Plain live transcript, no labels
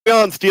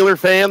on, Steeler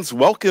fans?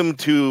 Welcome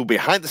to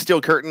Behind the Steel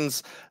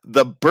Curtains,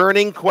 the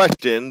burning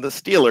question, the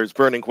Steelers'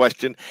 burning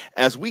question,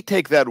 as we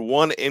take that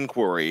one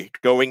inquiry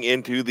going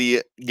into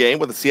the game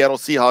with the Seattle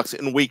Seahawks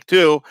in Week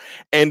 2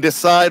 and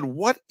decide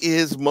what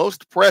is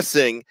most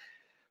pressing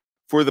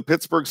for the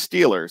Pittsburgh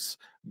Steelers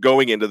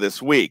going into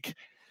this week.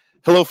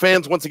 Hello,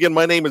 fans. Once again,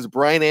 my name is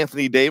Brian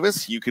Anthony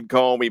Davis. You could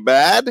call me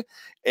Bad,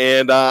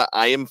 and I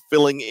am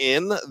filling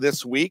in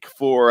this week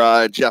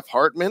for Jeff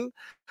Hartman.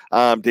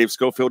 Dave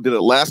Schofield did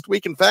it last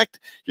week. In fact,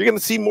 you're going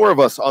to see more of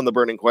us on the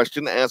burning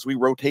question as we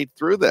rotate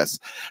through this.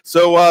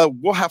 So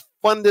we'll have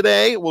fun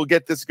today. We'll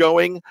get this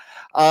going.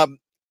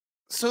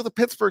 So the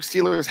Pittsburgh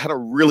Steelers had a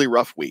really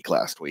rough week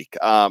last week.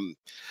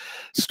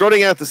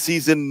 Starting out the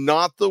season,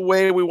 not the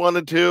way we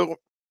wanted to.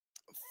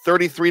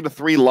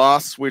 33-3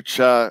 loss, which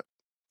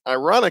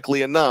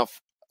ironically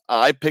enough,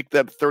 I picked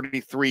that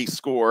 33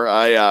 score.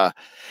 I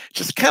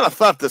just kind of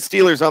thought the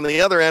Steelers on the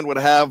other end would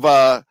have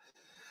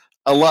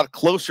a lot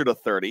closer to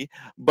 30.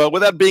 But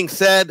with that being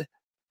said,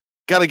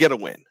 got to get a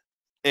win.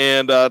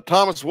 And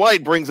Thomas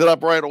White brings it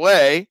up right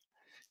away.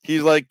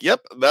 He's like,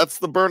 yep, that's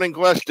the burning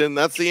question.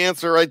 That's the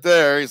answer right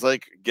there. He's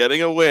like,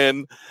 getting a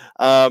win.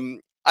 I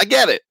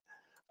get it.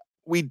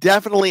 We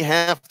definitely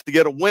have to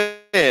get a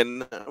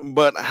win,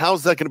 but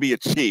how's that going to be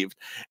achieved?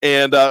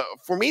 And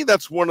for me,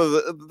 that's one of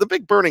the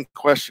big burning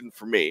question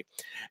for me.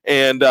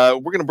 And we're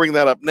going to bring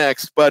that up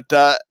next. But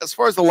as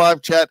far as the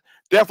live chat,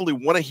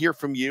 definitely want to hear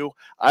from you.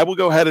 I will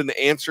go ahead and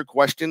answer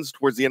questions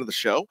towards the end of the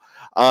show.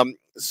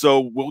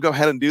 So we'll go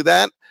ahead and do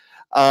that.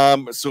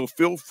 So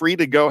feel free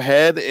to go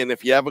ahead. And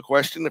if you have a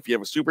question, if you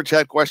have a super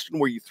chat question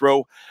where you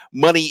throw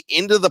money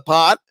into the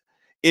pot,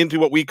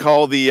 into what we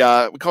call we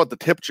call it the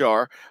tip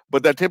jar,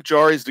 but that tip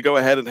jar is to go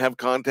ahead and have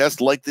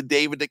contests like the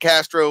David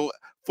DeCastro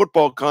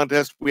football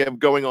contest we have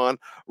going on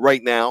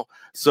right now.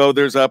 So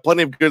there's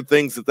plenty of good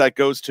things that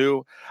goes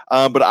to,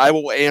 but I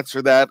will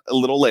answer that a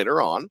little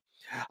later on.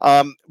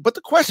 But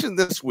the question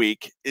this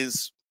week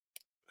is,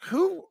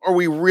 who are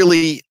we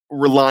really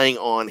relying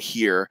on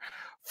here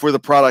for the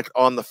product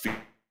on the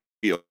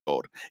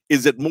field?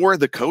 Is it more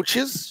the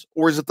coaches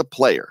or is it the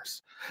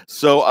players?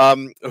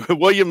 So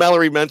William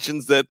Mallory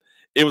mentions that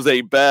it was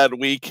a bad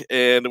week,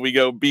 and we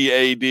go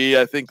BAD.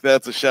 I think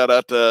that's a shout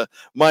out to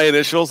my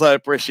initials. I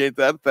appreciate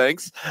that.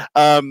 Thanks.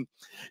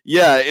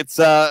 Yeah, it's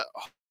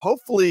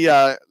hopefully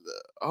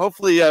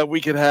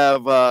we could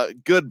have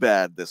good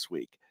bad this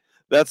week.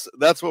 That's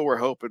what we're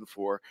hoping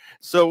for.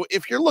 So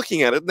if you're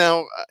looking at it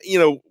now,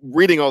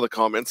 reading all the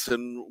comments,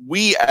 and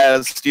we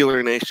as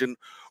Steeler Nation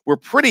were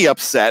pretty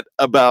upset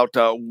about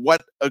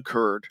what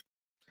occurred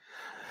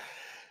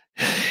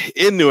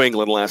in New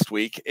England last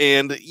week.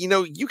 And,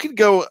 you could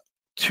go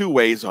two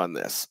ways on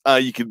this.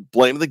 You could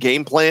blame the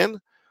game plan,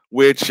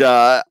 which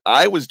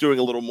I was doing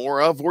a little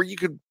more of, or you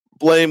could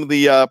blame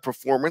the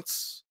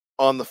performance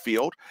on the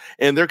field.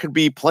 And there could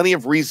be plenty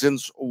of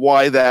reasons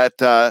why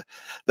that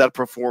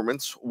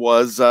performance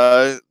was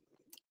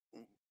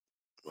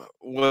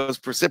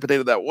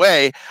precipitated that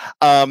way.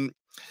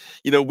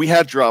 We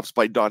had drops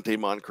by Dante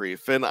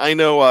Moncrief, and I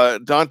know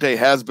Dante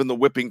has been the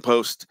whipping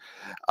post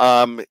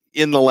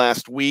in the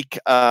last week.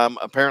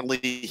 Apparently,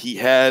 he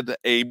had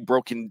a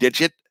broken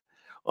digit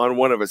on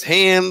one of his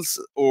hands,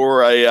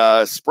 or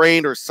a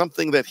sprain, or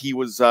something that he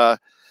was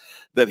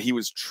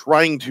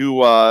trying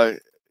to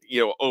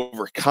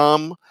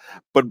overcome.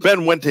 But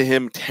Ben went to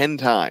him 10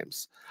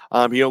 times.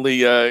 He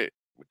only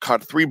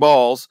caught 3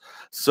 balls,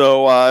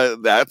 so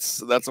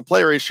that's a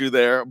player issue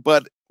there.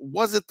 But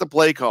was it the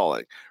play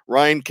calling?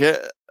 Ryan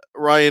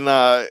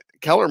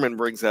Kellerman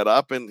brings that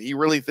up, and he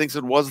really thinks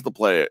it was the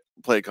play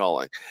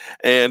calling,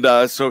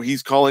 and so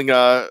he's calling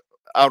out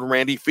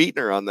Randy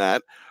Fichtner on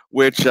that,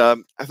 which I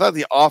thought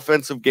the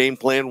offensive game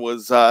plan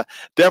was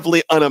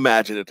definitely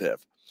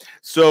unimaginative.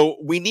 So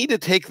we need to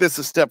take this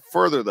a step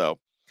further, though.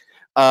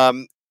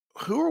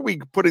 Who are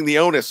we putting the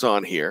onus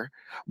on here?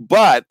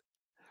 But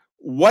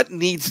what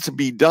needs to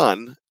be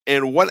done,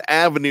 and what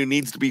avenue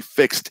needs to be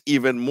fixed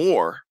even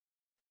more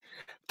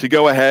to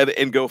go ahead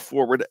and go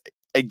forward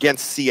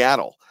against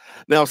Seattle?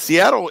 Now,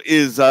 Seattle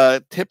is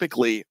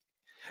typically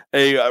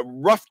a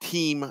rough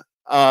team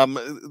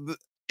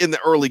in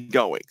the early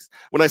goings.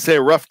 When I say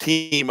a rough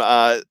team,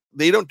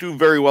 they don't do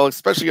very well,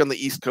 especially on the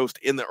East Coast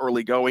in the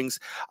early goings.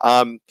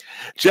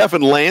 Jeff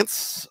and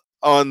Lance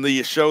on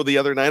the show the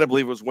other night, I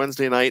believe it was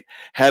Wednesday night,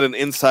 had an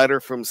insider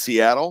from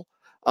Seattle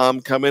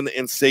come in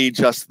and say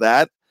just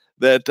that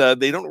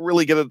they don't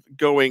really get it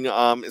going,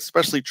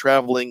 especially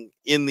traveling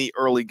in the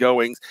early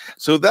goings.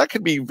 So that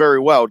could be very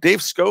well.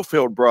 Dave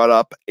Schofield brought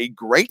up a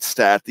great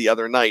stat the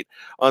other night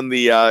on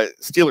the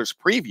Steelers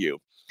preview,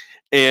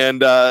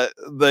 and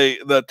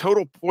the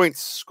total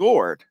points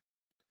scored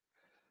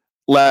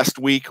last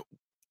week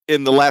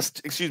in the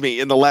last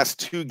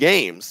 2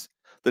 games,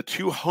 the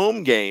 2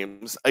 home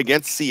games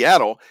against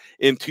Seattle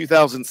in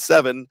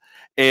 2007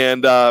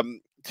 and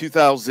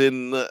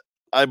 2000.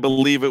 I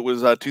believe it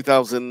was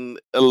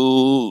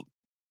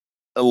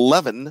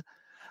 2011.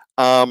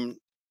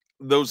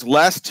 Those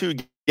last 2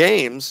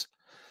 games,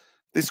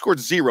 they scored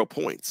 0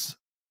 points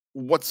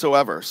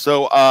whatsoever.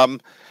 So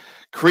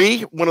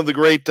Cree, one of the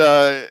great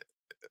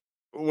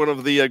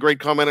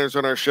commenters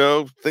on our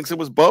show, thinks it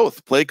was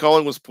both. Play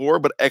calling was poor,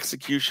 but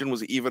execution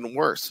was even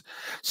worse.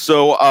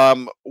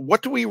 So,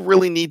 what do we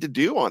really need to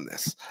do on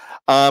this?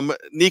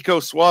 Nico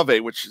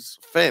Suave, which is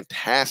a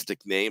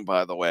fantastic name,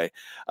 by the way.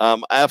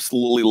 I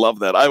absolutely love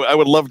that. I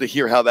would love to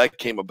hear how that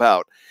came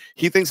about.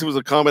 He thinks it was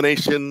a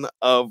combination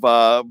of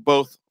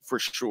both for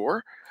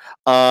sure.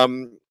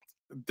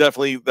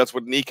 Definitely, that's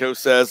what Nico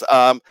says.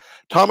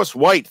 Thomas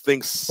White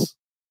thinks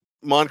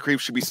Moncrief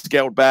should be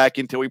scaled back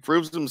until he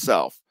proves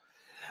himself.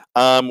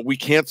 We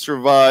can't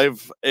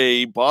survive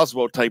a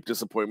Boswell type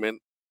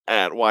disappointment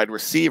at wide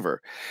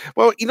receiver.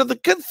 Well, the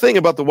good thing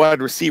about the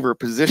wide receiver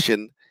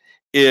position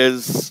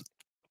is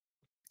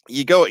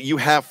you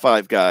have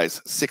 5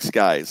 guys, 6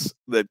 guys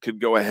that could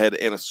go ahead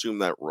and assume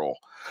that role.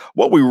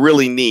 What we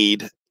really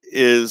need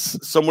is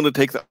someone to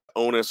take the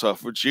onus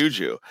off of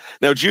Juju.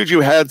 Now, Juju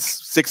had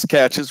 6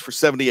 catches for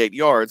 78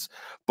 yards,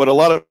 but a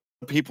lot of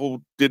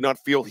people did not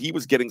feel he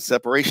was getting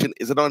separation.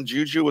 Is it on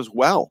Juju as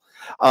well?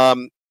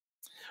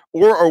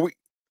 Or are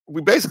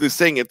we basically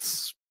saying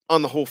it's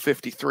on the whole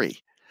 53?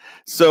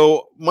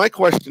 So my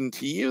question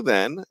to you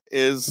then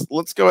is,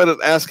 let's go ahead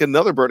and ask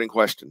another burning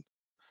question.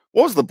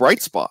 What was the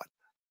bright spot?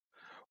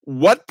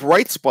 What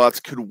bright spots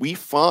could we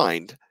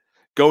find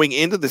going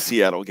into the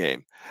Seattle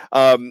game?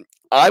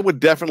 I would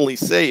definitely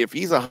say if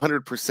he's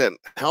 100%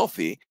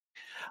 healthy,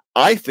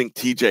 I think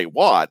TJ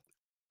Watt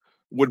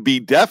would be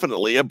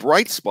definitely a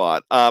bright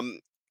spot.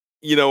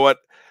 You know what?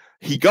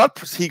 He got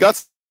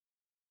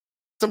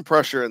some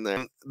pressure in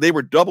there. They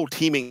were double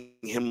teaming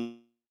him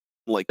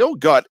like no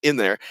gut in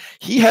there.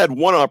 He had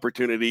one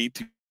opportunity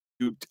to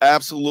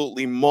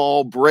absolutely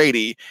maul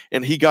Brady,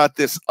 and he got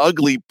this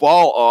ugly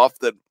ball off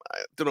that I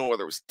don't know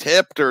whether it was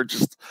tipped or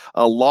just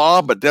a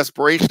lob, a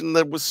desperation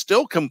that was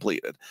still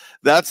completed.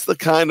 That's the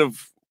kind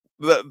of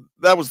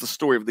that was the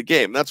story of the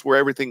game. That's where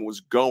everything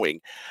was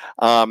going.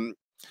 Who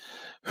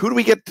do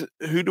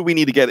we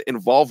need to get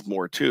involved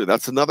more too?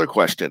 That's another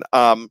question.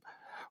 My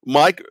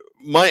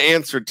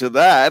answer to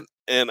that,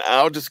 and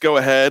I'll just go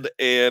ahead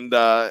and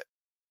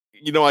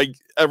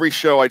every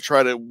show I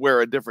try to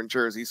wear a different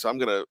jersey, so I'm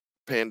gonna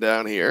pan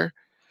down here.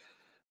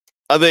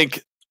 I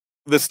think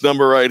this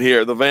number right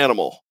here, the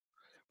Vanimal,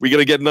 we got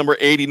to get number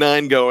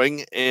 89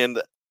 going, and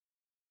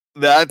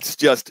that's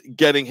just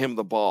getting him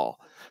the ball.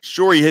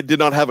 Sure, he did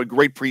not have a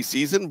great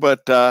preseason,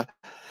 but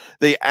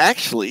they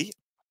actually,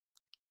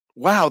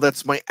 wow,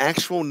 that's my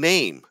actual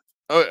name.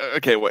 Oh,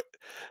 okay, what?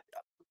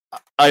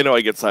 I know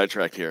I get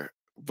sidetracked here,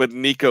 but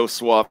Nico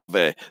Suave,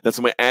 that's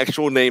my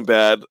actual name.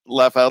 Bad,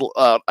 laugh out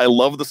loud. I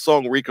love the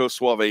song Rico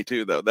Suave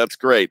too, though. That's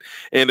great.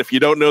 And if you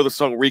don't know the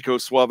song Rico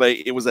Suave,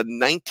 it was a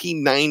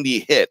 1990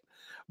 hit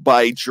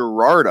by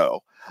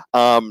Gerardo.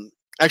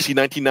 Actually,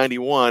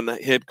 1991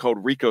 hit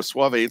called Rico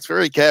Suave. It's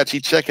very catchy.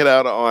 Check it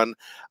out on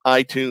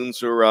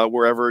iTunes or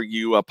wherever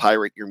you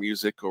pirate your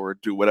music or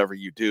do whatever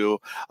you do.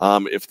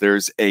 If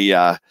there's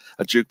a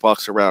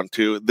jukebox around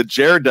too. The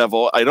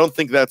Daredevil, I don't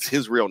think that's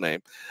his real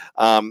name.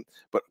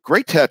 But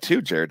great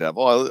tattoo,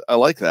 Daredevil. I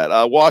like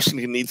that.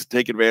 Washington needs to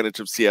take advantage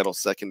of Seattle's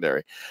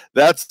secondary.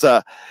 That's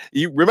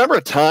you remember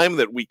a time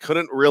that we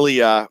couldn't really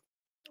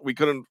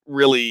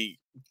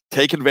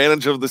take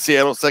advantage of the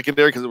Seattle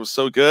secondary because it was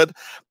so good,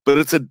 but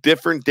it's a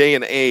different day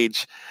and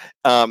age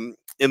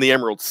in the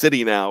Emerald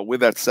City now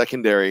with that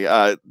secondary.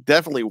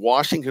 Definitely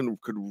Washington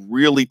could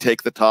really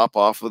take the top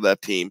off of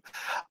that team.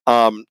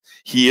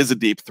 He is a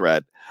deep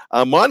threat.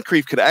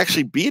 Moncrief could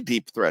actually be a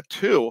deep threat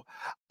too.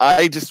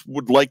 I just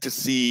would like to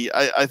see,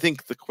 I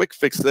think the quick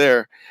fix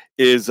there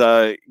is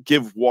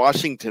give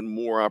Washington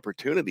more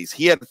opportunities.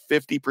 He had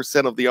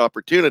 50% of the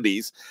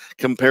opportunities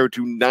compared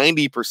to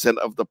 90%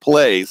 of the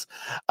plays.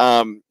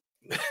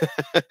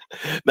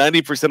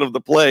 90% of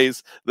the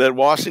plays that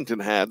Washington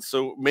had.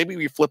 So maybe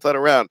we flip that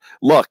around.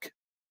 Look,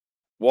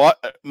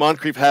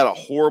 Moncrief had a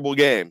horrible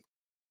game,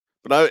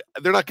 but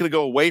they're not going to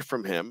go away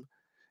from him.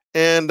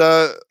 And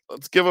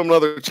let's give him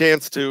another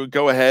chance to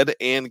go ahead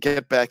and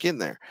get back in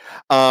there.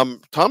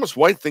 Thomas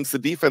White thinks the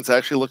defense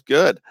actually looked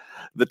good.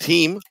 The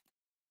team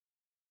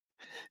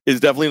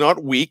is definitely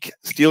not weak.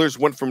 Steelers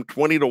went from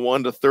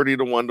 20-1 to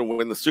 30-1 to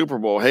win the Super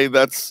Bowl. Hey,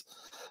 that's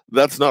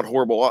not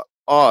horrible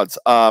odds.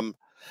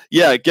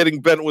 Yeah,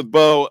 getting bent with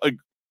Bo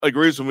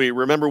agrees with me.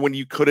 Remember when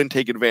you couldn't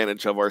take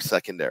advantage of our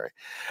secondary.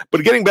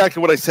 But getting back to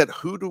what I said,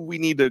 who do we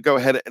need to go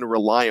ahead and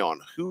rely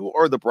on? Who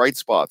are the bright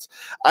spots?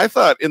 I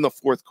thought in the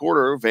fourth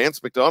quarter,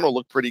 Vance McDonald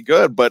looked pretty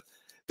good, but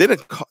they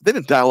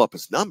didn't dial up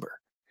his number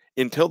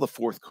until the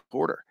fourth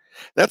quarter.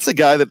 That's a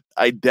guy that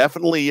I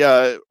definitely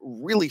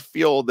really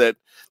feel that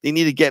they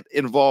need to get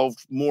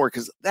involved more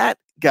because that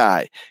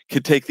guy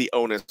could take the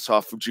onus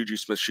off of Juju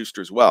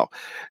Smith-Schuster as well.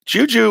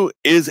 Juju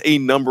is a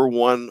number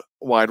 1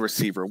 wide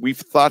receiver. We've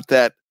thought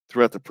that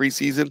throughout the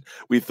preseason.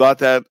 We thought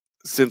that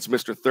since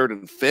Mr. Third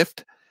and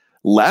Fifth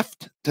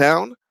left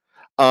town.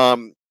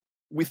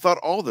 We thought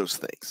all those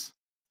things.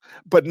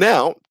 But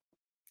now,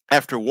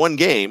 after one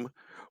game,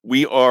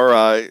 we're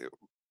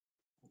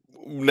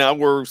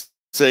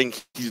saying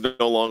he's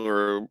no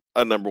longer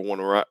a number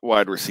one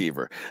wide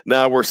receiver.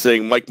 Now we're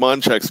saying Mike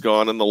Munchak's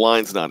gone and the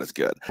line's not as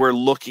good. We're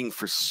looking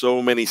for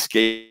so many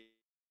scapegoats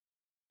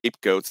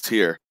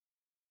here.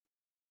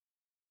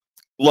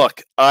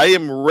 Look, I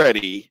am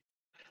ready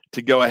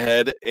to go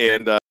ahead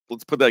and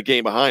let's put that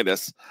game behind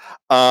us.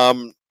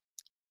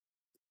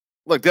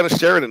 Look, Dennis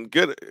Sheridan,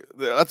 good.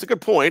 That's a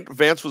good point.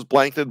 Vance was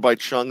blanketed by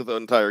Chung the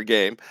entire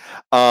game.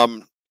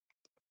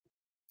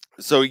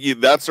 So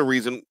that's a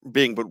reason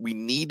being, but we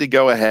need to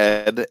go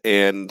ahead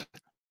and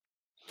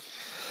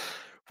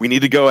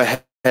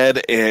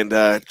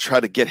try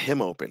to get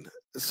him open.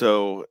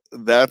 So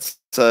that's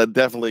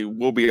definitely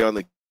will be on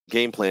the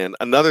game plan.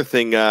 Another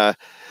thing, Ryan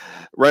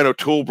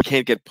O'Toole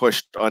can't get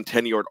pushed on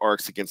 10-yard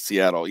arcs against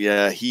Seattle.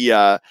 Yeah,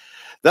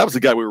 that was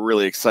the guy we were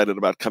really excited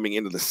about coming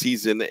into the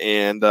season,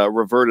 and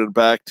reverted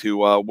back to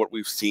what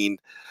we've seen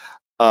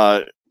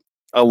a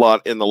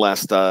lot in the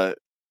last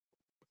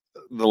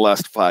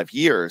 5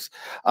 years.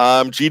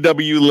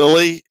 GW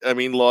Lilly, I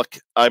mean, look,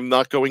 I'm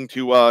not going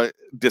to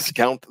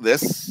discount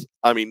this.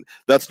 I mean,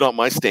 that's not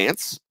my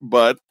stance,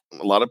 but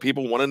a lot of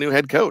people want a new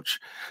head coach.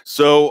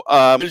 So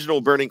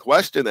original burning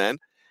question then,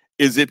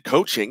 is it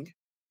coaching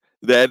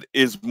that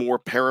is more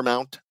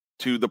paramount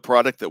to the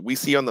product that we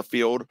see on the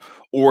field,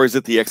 or is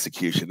it the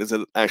execution? Is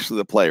it actually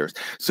the players?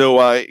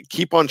 So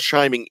keep on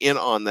chiming in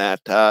on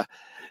that.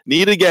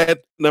 Need to get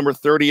number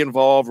 30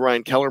 involved.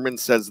 Ryan Kellerman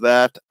says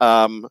that.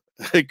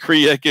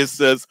 Kriekis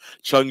says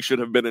Chung should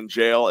have been in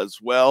jail as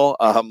well.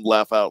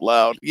 Laugh out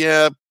loud.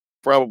 Yeah,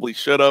 probably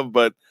should have,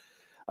 but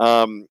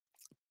yeah,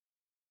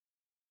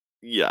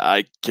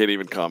 I can't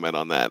even comment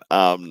on that.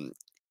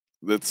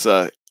 That's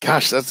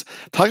gosh, that's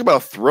talk about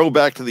a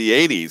throwback to the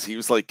 80s. He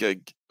was like,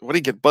 what did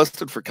he get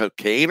busted for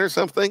cocaine or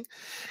something?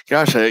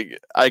 Gosh, I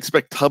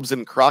expect Tubbs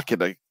and Crockett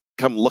to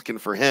come looking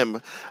for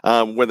him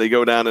when they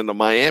go down into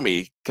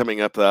Miami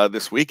coming up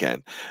this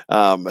weekend.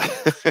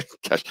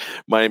 Gosh,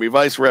 Miami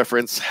Vice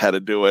reference, had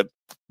to do it.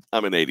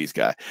 I'm an 80s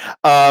guy.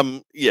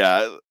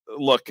 Yeah,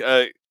 look,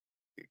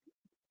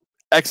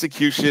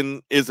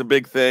 execution is a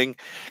big thing.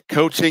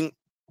 Coaching,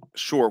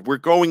 sure, you're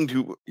going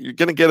to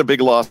get a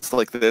big loss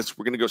like this.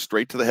 We're going to go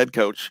straight to the head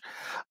coach.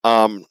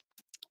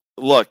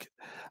 Look,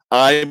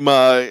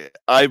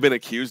 I've been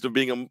accused of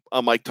being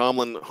a Mike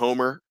Tomlin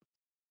homer,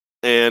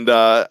 and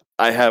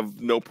I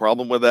have no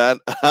problem with that.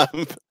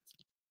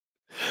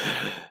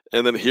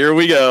 And then here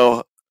we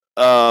go.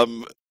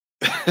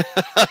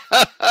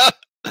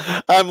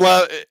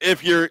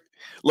 If you're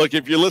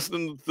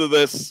listening to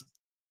this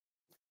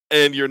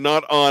and you're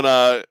not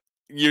on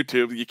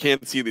YouTube, you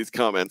can't see these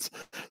comments.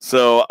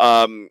 So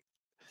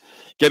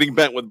Getting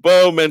Bent with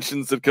Bo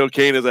mentions that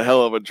cocaine is a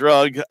hell of a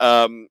drug.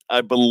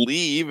 I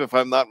believe, if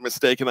I'm not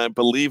mistaken,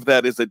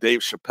 that is a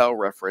Dave Chappelle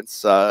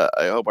reference. I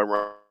hope I'm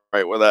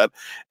right with that.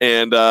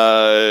 And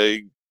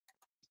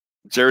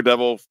Jared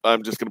Devil,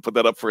 I'm just going to put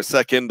that up for a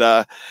second,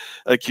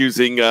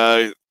 accusing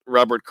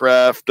Robert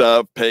Kraft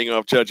of paying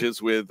off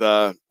judges with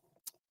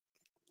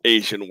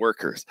Asian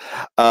workers.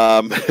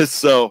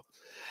 So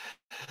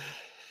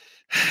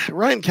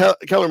Ryan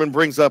Kellerman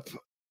brings up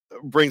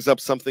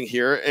something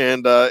here,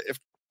 and if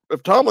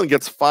Tomlin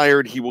gets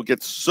fired, he will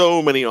get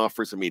so many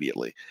offers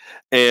immediately,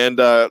 and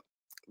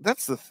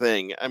that's the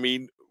thing. I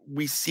mean,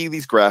 we see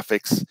these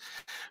graphics.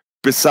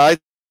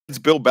 Besides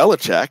Bill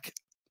Belichick,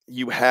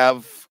 you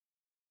have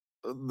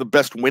the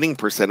best winning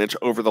percentage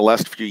over the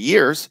last few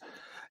years.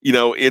 You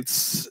know,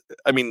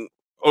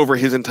 over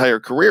his entire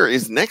career.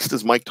 Is next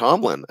is Mike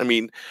Tomlin. I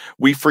mean,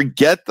 we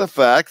forget the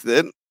fact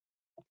that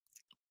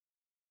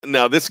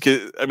now this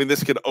could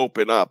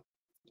open up,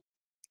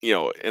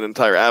 an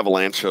entire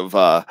avalanche of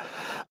a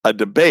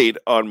debate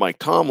on Mike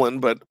Tomlin.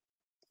 But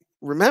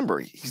remember,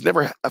 he's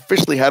never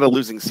officially had a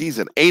losing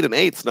season.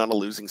 8-8 is not a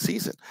losing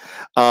season.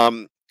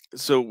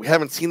 So we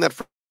haven't seen that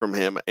from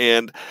him.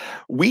 And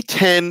we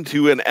tend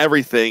to, in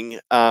everything,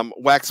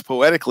 wax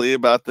poetically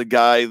about the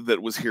guy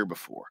that was here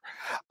before.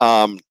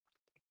 And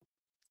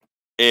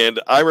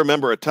I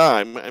remember a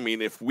time, I mean,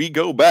 if we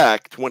go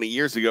back 20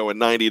 years ago in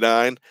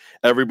 99,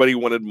 everybody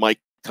wanted Mike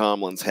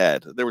Tomlin's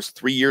head. There was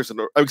 3 years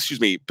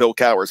Bill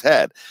Cowher's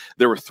head.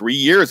 There were 3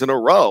 years in a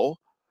row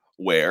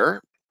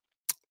where,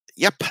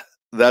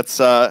 that's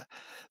they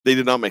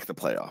did not make the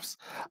playoffs.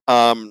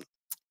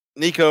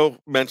 Nico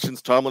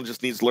mentions Tomlin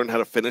just needs to learn how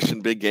to finish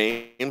in big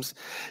games.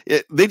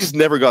 They just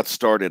never got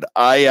started.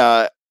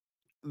 The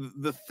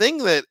thing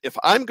that if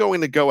I'm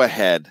going to go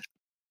ahead,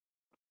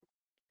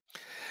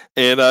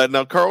 and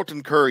now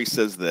Carlton Curry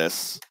says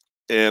this,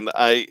 and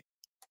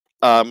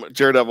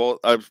Jared Devil,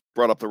 I've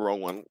brought up the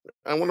wrong one.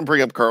 I want to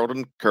bring up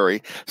Carlton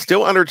Curry,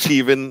 still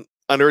underachieving,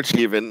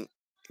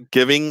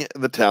 giving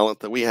the talent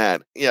that we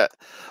had. Yeah,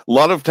 a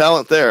lot of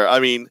talent there. I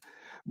mean,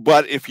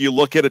 but if you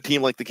look at a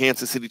team like the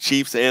Kansas City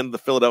Chiefs and the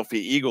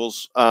Philadelphia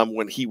Eagles,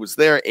 when he was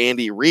there,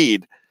 Andy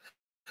Reid,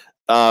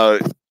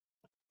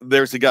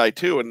 there's a guy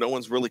too, and no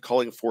one's really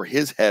calling for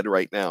his head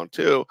right now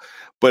too.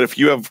 But if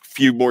you have a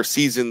few more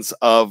seasons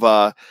of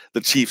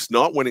the Chiefs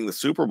not winning the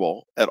Super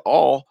Bowl at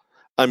all,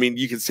 I mean,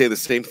 you can say the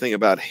same thing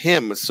about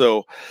him.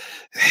 So,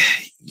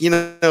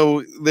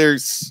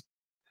 there's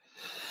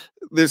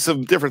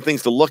some different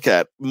things to look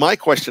at. My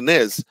question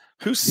is,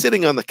 who's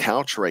sitting on the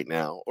couch right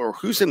now, or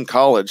who's in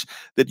college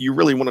that you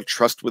really want to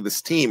trust with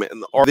this team,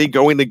 and are they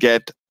going to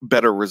get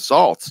better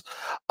results?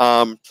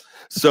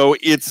 So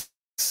it's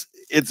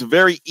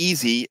very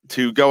easy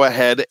to go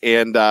ahead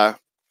and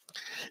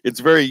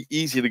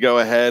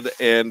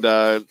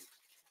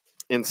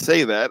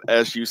say that,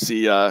 as you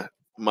see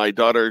my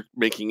daughter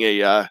making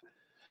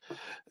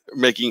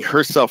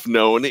herself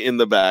known in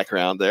the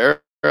background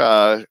there.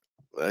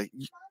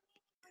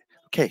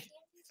 Okay,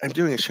 I'm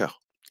doing a show.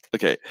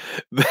 Okay,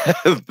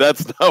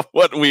 that's not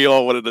what we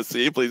all wanted to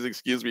see. Please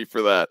excuse me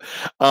for that.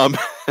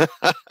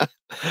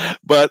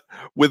 But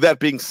with that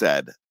being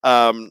said,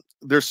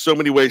 there's so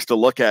many ways to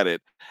look at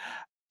it.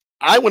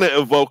 I want to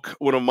evoke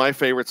one of my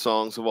favorite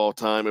songs of all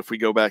time. If we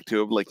go back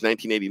to like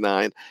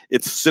 1989,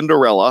 it's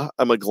Cinderella.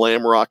 I'm a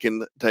glam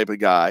rocking type of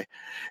guy,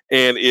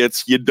 and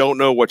it's "You Don't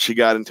Know What You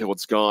Got Until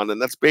It's Gone," and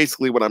that's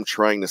basically what I'm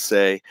trying to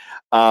say.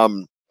 I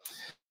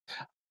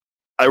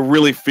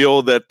really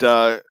feel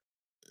that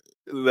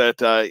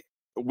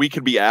we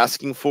could be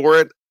asking for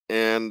it,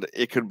 and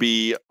it could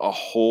be a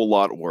whole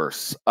lot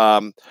worse.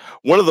 One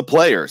of the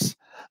players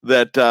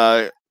that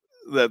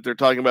they're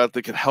talking about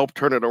that could help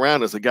turn it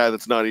around is a guy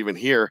that's not even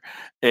here,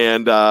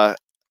 and I'm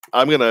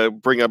gonna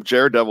bring up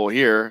Jared Devil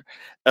here.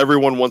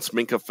 Everyone wants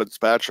Minkah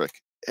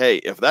Fitzpatrick. Hey,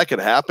 if that could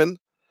happen,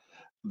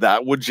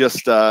 that would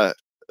just that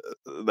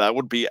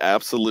would be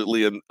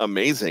absolutely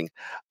amazing.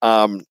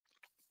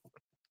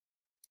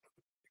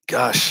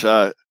 Gosh,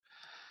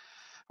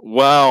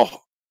 wow.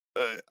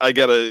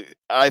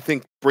 I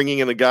think bringing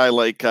in a guy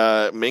like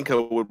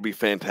Minkah would be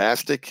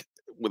fantastic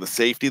with a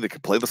safety that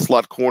could play the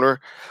slot corner.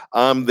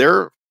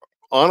 They're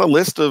on a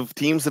list of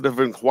teams that have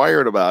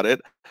inquired about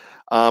it.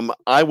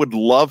 I would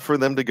love for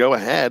them to go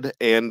ahead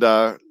and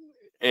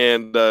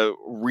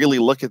really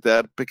look at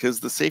that,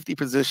 because the safety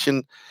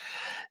position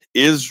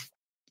is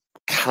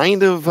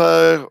kind of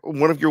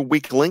one of your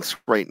weak links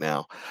right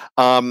now.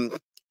 I'm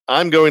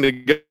going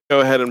to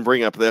go ahead and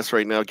bring up this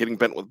right now. Getting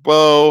bent with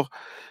Bo.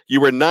 You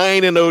were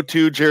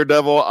 9-02, Jared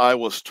Devil. I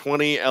was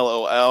 20,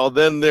 LOL.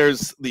 Then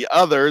there's the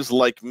others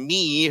like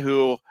me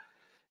who,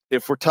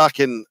 if we're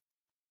talking,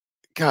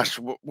 gosh,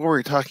 what were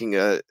we talking?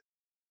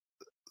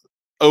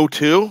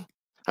 02?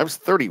 I was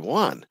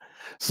 31.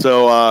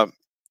 So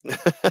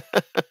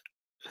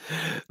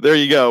there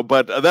you go.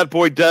 But that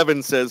boy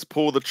Devin says,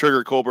 pull the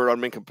trigger, Colbert, on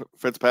Minkah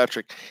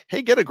Fitzpatrick.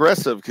 Hey, get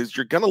aggressive, because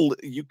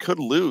you could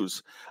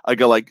lose a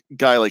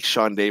guy like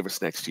Sean Davis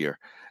next year,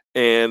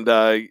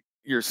 and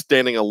you're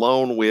standing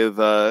alone with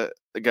a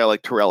guy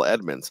like Terrell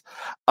Edmonds.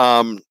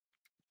 Kevin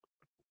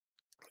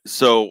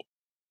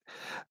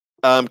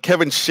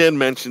Shin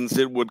mentions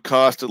it would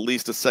cost at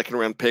least a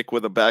second-round pick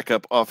with a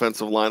backup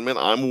offensive lineman.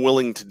 I'm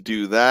willing to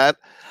do that.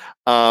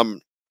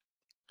 And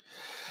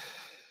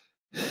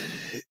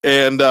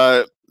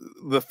the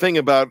thing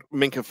about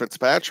Minkah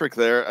Fitzpatrick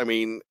there, I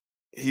mean,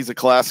 he's a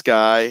class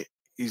guy.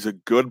 He's a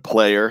good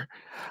player.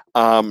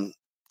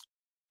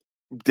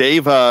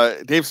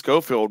 Dave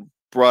Schofield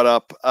brought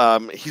up,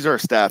 he's our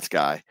stats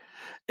guy,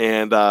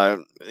 and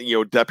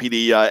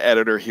deputy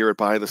editor here at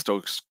Behind the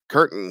Stokes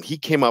Curtain. He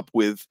came up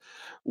with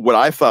what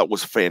I thought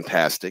was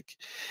fantastic.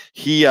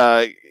 He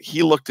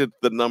looked at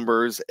the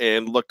numbers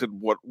and looked at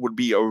what would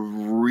be a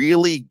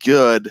really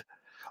good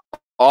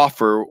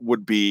offer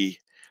would be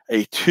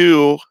a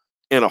 2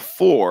 and a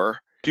 4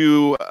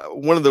 to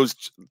one of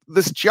those,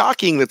 this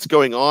jockeying that's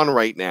going on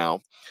right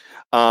now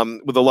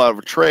with a lot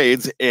of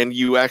trades, and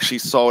you actually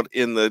saw it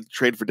in the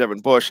trade for Devin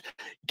Bush,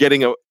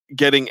 getting a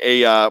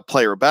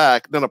player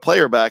back, not a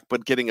player back,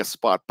 but getting a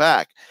spot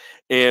back.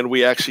 And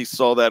we actually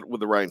saw that with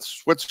the Ryan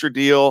Switzer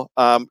deal.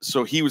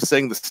 So he was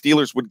saying the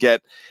Steelers would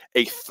get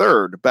a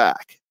third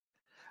back.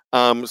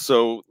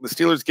 So the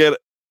Steelers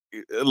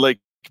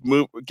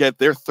get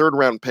their third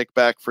round pick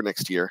back for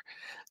next year,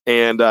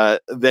 and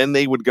then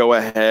they would go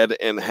ahead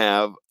and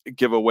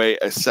give away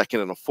a second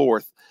and a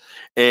fourth,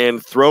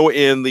 and throw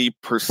in the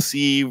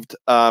perceived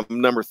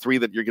number 3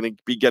 that you're going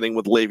to be getting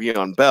with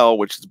Le'Veon Bell,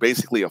 which is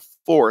basically a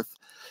fourth.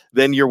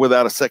 Then you're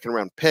without a second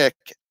round pick,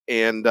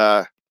 and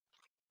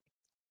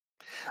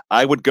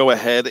I would go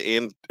ahead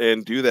and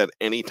do that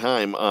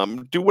anytime.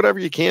 Do whatever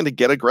you can to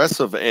get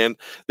aggressive, and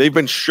they've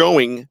been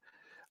showing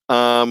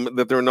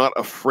that they're not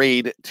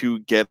afraid to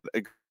get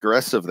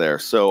aggressive there.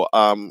 So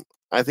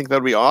I think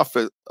that would be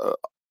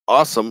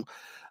awesome.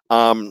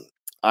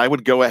 I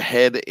would go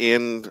ahead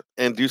and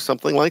do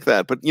something like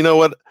that. But you know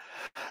what?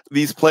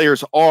 These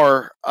players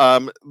are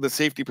the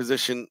safety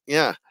position.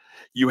 Yeah,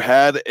 you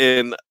had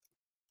a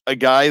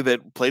guy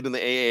that played in the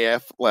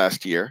AAF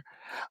last year.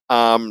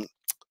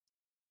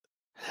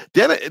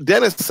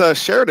 Dennis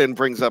Sheridan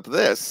brings up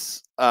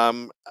this.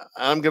 I'm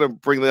going to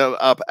bring that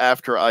up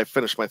after I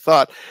finish my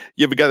thought.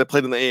 You have a guy that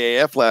played in the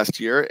AAF last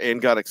year and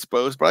got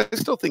exposed, but I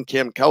still think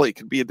Cam Kelly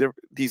could be a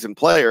decent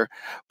player.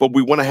 But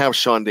we want to have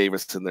Sean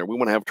Davis in there. We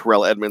want to have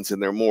Terrell Edmonds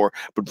in there more.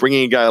 But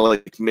bringing a guy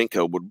like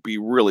Minko would be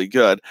really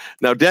good.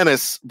 Now,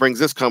 Dennis brings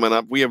this comment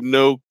up. We have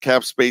no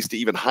cap space to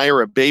even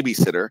hire a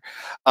babysitter.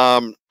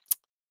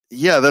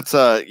 Yeah, that's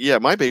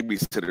my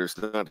babysitter's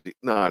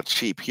not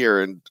cheap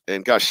here,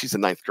 and gosh, she's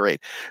in 9th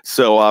grade.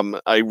 So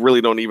I really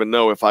don't even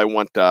know if I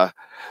want the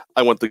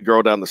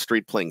girl down the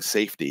street playing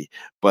safety,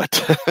 but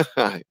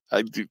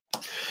I do.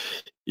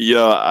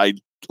 Yeah, a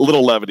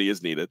little levity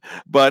is needed.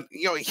 But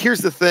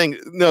here's the thing.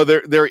 No,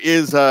 there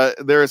is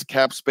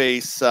cap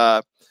space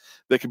that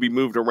can be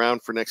moved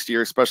around for next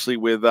year, especially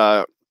with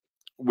the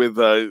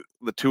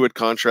Tuitt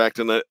contract,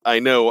 and I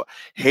know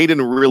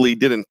Hayden really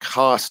didn't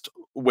cost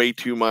way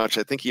too much.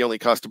 I think he only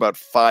cost about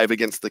 5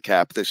 against the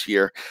cap this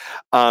year.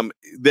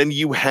 Then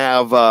you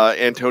have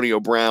Antonio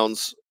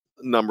Brown's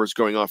numbers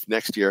going off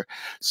next year,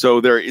 so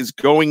there is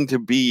going to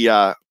be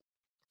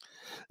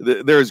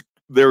there's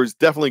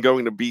definitely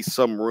going to be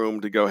some room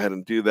to go ahead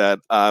and do that.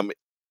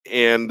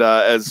 And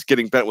as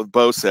Getting Bent with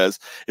Bo says,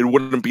 it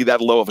wouldn't be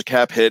that low of a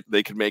cap hit.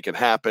 They could make it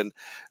happen.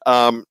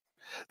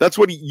 That's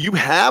what you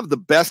have, the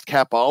best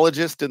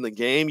capologist in the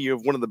game. You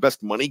have one of the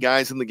best money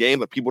guys in the game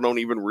that people don't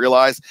even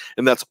realize,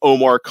 and that's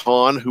Omar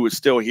Khan, who is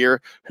still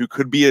here, who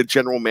could be a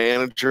general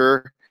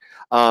manager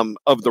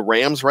of the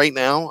Rams right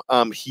now.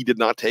 He did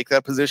not take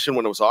that position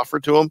when it was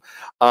offered to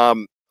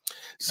him.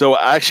 So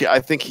actually, I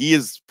think he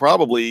is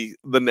probably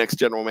the next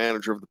general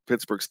manager of the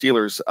Pittsburgh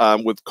Steelers,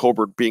 with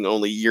Colbert being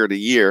only year to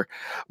year.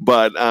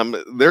 But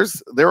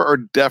there are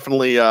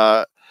definitely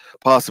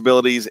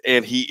possibilities,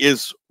 and he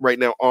is right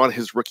now on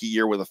his rookie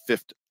year with a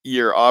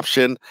 5th-year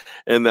option,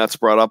 and that's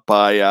brought up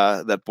by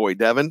that boy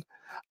Devin.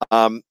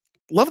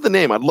 Love the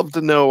name. I'd love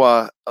to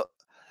know.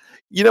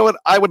 You know what?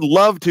 I would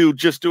love to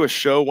just do a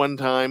show one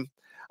time.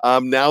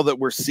 Now that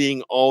we're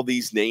seeing all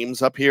these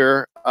names up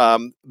here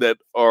that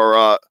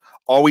are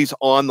always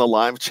on the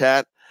live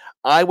chat,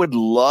 I would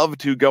love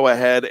to go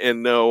ahead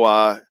and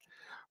know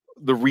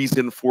the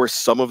reason for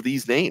some of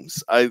these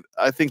names. I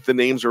think the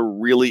names are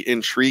really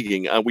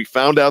intriguing. We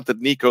found out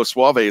that Nico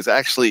Suave is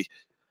actually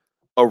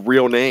a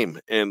real name,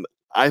 and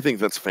I think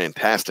that's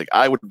fantastic.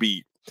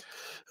 In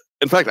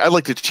fact, I'd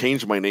like to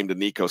change my name to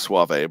Nico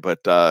Suave, but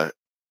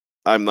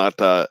I'm not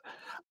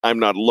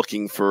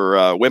looking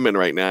for women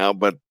right now.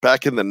 But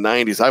back in the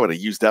 90s, I would have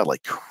used that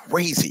like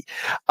crazy.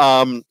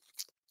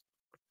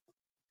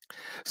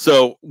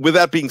 So with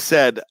that being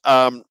said,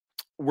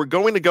 we're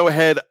going to go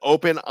ahead,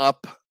 open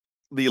up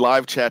the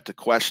live chat to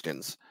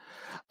questions.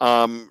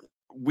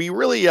 We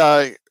really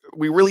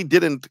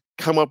didn't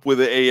come up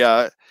with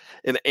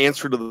an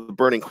answer to the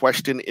burning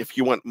question. If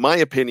you want my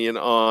opinion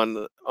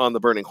on the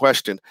burning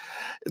question,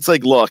 it's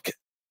like, look,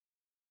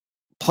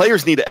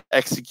 players need to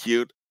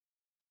execute,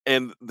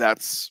 and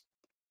that's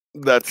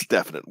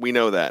definite. We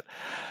know that.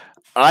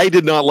 I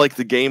did not like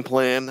the game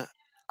plan.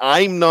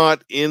 I'm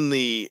not in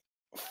the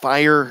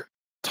fire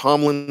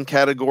Tomlin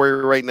category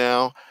right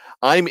now.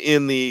 I'm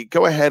in the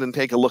go ahead and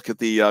take a look at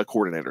the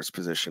coordinator's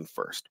position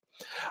first.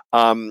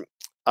 I'm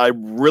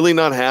really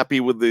not happy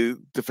with the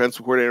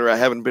defensive coordinator. I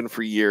haven't been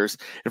for years.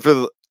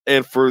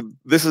 And for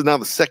this is now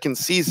the 2nd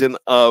season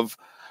of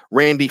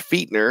Randy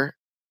Fichtner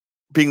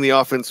being the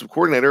offensive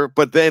coordinator.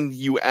 But then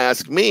you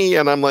ask me,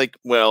 and I'm like,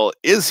 well,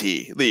 is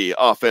he the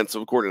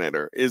offensive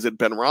coordinator? Is it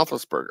Ben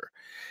Roethlisberger?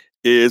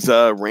 Is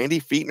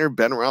Randy Fichtner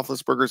Ben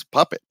Roethlisberger's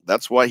puppet?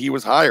 That's why he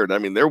was hired. I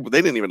mean, they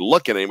didn't even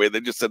look at anybody.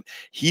 They just said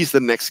he's the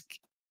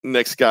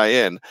next guy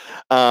in,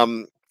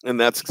 and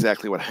that's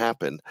exactly what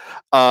happened.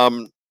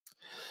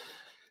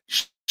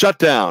 Shut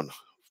down.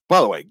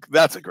 By the way,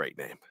 that's a great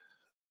name.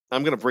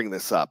 I'm going to bring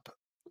this up.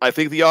 I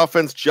think the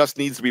offense just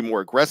needs to be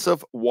more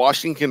aggressive.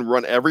 Washington can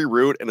run every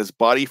route, and his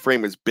body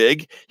frame is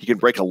big. He can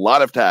break a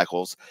lot of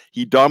tackles.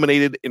 He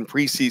dominated in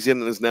preseason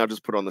and is now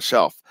just put on the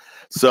shelf.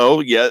 So,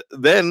 yeah,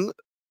 then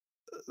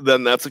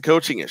that's a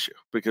coaching issue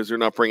because you're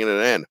not bringing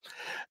it in.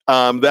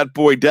 That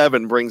boy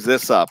Devin brings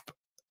this up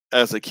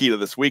as a key to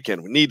this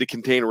weekend. We need to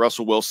contain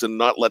Russell Wilson,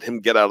 not let him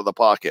get out of the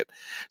pocket.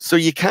 So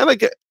you kind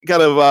of got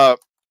to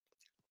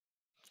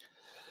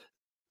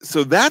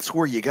so that's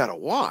where you got to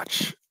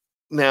watch.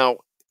 Now,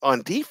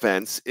 on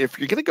defense, if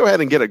you're going to go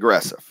ahead and get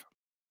aggressive,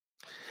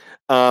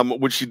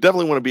 which you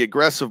definitely want to be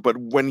aggressive, but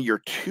when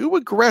you're too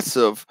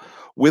aggressive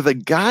with a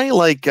guy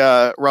like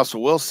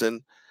Russell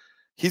Wilson,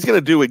 he's going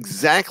to do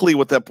exactly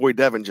what that boy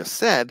Devin just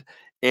said,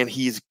 and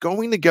he's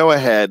going to go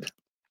ahead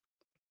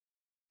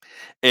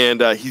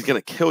and he's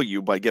going to kill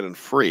you by getting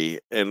free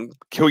and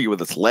kill you with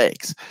his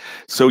legs.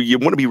 So you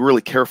want to be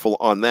really careful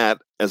on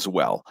that as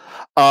well.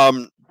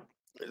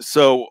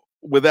 So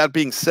with that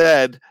being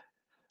said,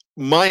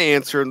 my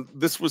answer, and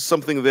this was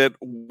something that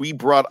we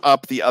brought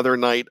up the other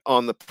night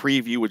on the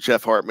preview with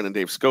Jeff Hartman and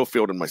Dave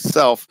Schofield and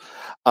myself.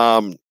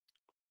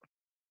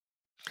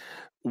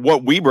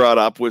 what we brought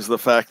up was the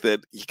fact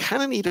that you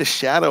kind of need to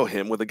shadow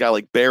him with a guy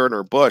like Barron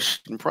or Bush,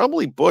 and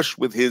probably Bush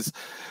with his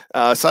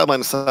sideline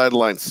to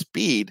sideline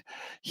speed.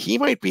 He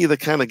might be the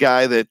kind of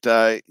guy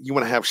that you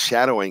want to have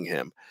shadowing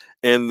him,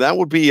 and that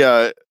would be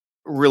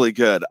really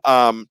good.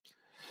 And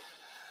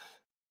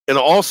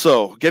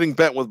also, getting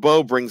bent with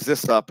Bo brings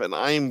this up, and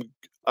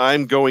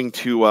I'm going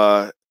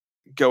to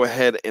go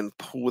ahead and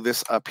pull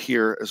this up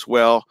here as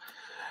well.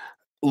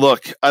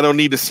 Look, I don't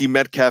need to see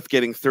Metcalf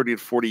getting 30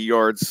 to 40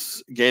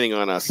 yards gaining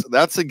on us.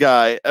 That's a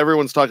guy,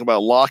 everyone's talking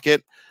about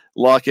Lockett.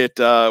 Lockett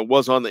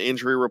was on the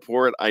injury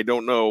report. I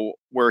don't know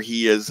where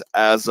he is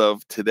as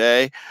of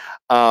today.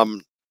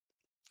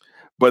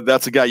 But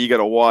that's a guy you got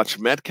to watch.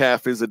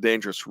 Metcalf is a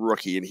dangerous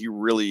rookie, and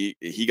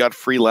he got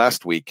free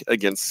last week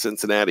against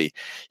Cincinnati.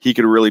 He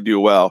could really do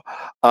well.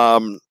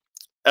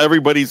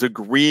 Everybody's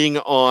agreeing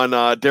on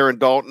Darren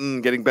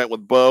Dalton getting bent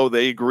with Bo.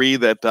 They agree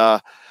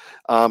that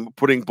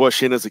putting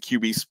Bush in as a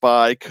QB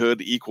spy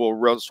could equal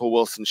Russell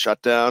Wilson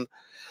shutdown.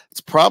 It's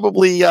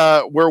probably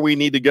where we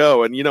need to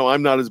go. And,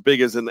 I'm not as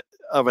big as an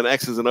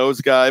X's and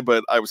O's guy,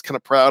 but I was kind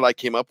of proud I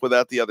came up with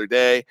that the other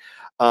day.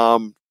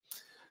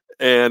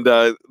 And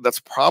that's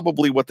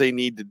probably what they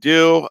need to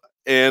do.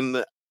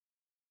 And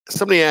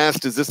somebody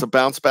asked, is this a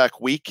bounce back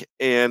week?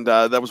 And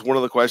that was one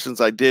of the questions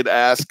I did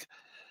ask.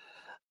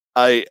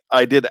 I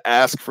did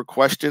ask for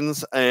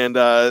questions, and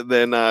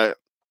then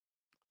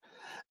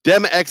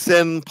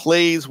DemXN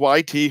plays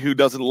YT, who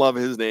doesn't love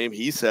his name.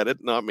 He said it,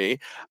 not me.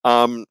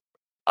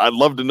 I'd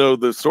love to know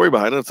the story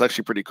behind it. It's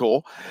actually pretty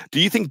cool. Do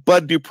you think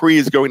Bud Dupree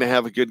is going to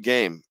have a good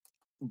game?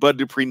 Bud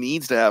Dupree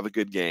needs to have a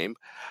good game.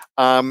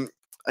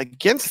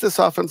 Against this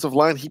offensive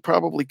line, he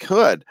probably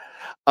could.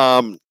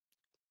 But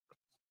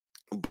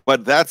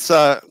that's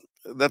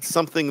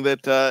something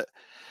that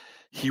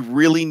he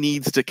really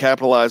needs to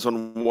capitalize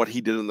on what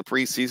he did in the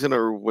preseason,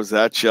 or was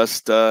that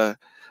just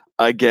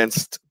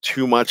against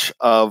too many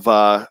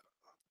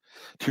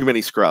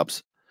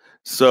scrubs?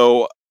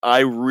 So I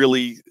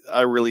really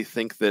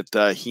think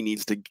that he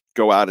needs to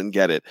go out and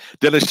get it.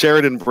 Dennis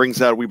Sheridan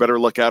brings out, we better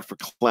look out for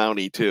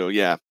Clowney too.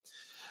 Yeah.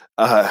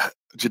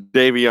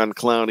 Jadeveon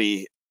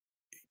Clowney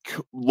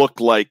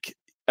looked like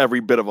every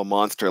bit of a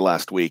monster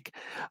last week.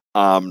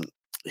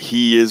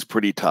 He is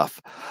pretty tough.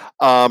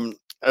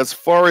 As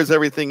far as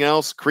everything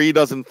else, Cree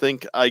doesn't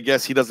think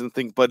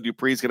Bud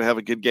Dupree is going to have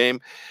a good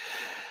game.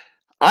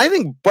 I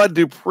think Bud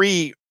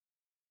Dupree,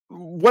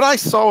 what I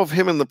saw of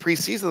him in the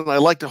preseason, I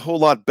liked a whole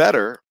lot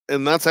better.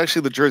 And that's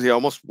actually the jersey I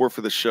almost wore for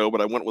the show, but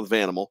I went with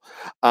Vanimal.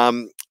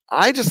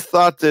 I just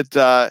thought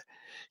that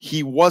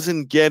he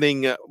wasn't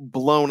getting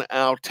blown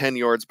out 10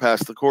 yards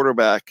past the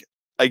quarterback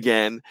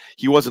again.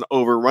 He wasn't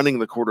overrunning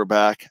the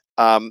quarterback.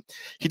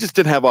 He just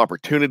didn't have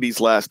opportunities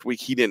last week.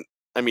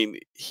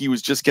 He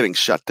was just getting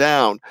shut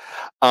down.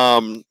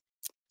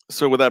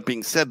 So with that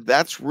being said,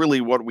 that's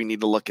really what we need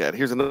to look at.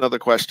 Here's another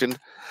question.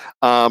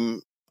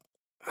 Haven't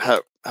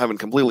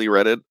completely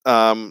read it.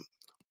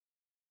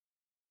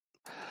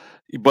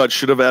 But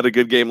should have had a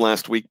good game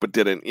last week, but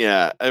didn't.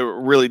 Yeah, I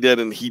really did,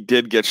 and he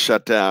did get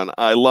shut down.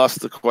 I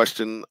lost the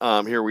question.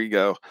 Here we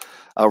go.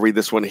 I'll read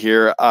this one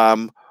here.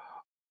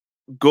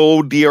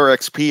 Go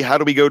DRXP. How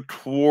do we go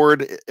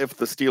toward if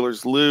the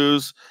Steelers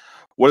lose?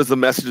 What is the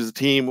message of the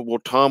team? Will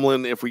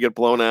Tomlin, if we get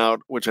blown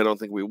out, which I don't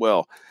think we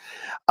will.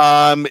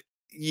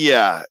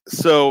 Yeah,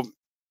 so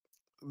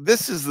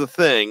this is the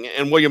thing,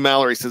 and William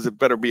Mallory says it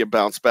better be a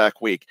bounce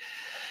back week.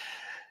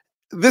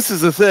 This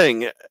is the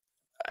thing,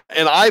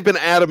 and I've been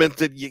adamant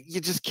that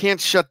you just can't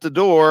shut the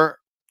door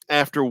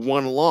after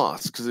one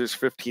loss because there's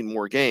 15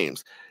 more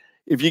games.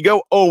 If you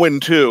go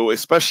 0-2,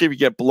 especially if you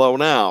get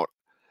blown out,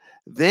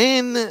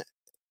 then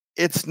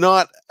it's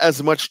not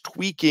as much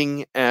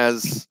tweaking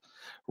as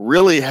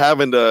really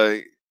having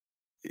to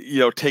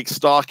take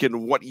stock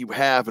in what you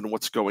have and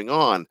what's going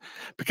on,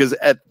 because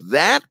at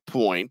that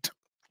point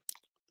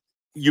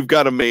you've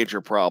got a major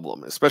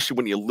problem, especially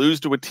when you lose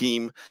to a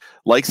team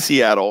like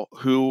Seattle,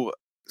 who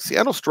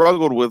Seattle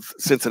struggled with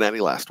Cincinnati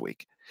last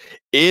week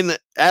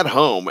at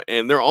home,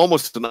 and they're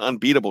almost an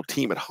unbeatable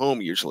team at home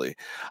usually,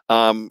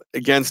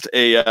 against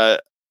a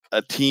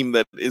team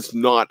that is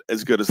not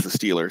as good as the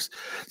Steelers.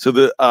 So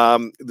the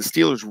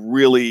Steelers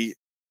really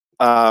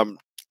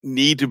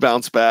need to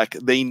bounce back.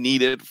 They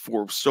need it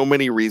for so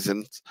many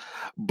reasons.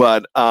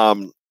 But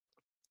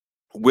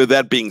with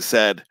that being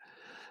said,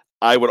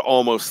 I would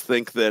almost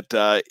think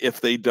that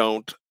if they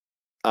don't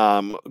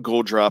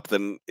goal drop,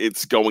 then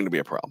it's going to be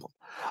a problem.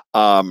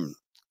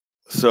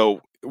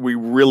 So we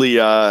really,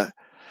 at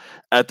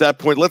that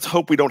point, let's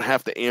hope we don't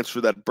have to answer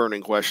that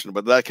burning question,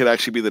 but that could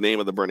actually be the name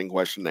of the burning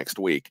question next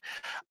week.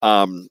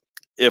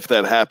 If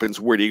that happens,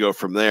 where do you go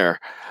from there?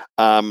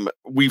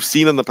 We've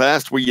seen in the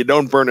past where you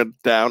don't burn it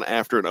down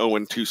after an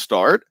 0-2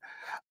 start.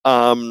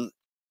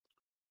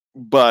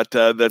 But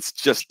that's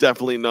just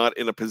definitely not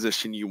in a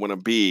position you want to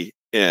be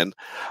in.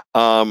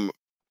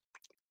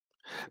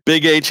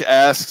 Big H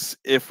asks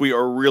if we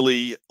are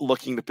really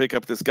looking to pick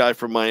up this guy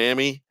from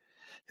Miami.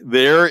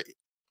 They've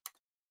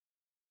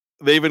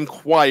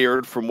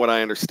inquired, from what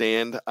I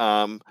understand.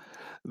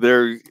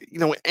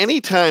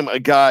 Anytime a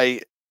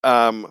guy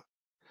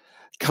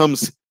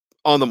comes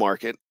on the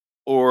market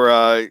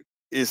or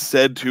is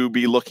said to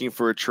be looking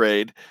for a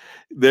trade,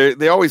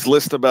 they always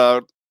list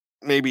about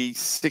maybe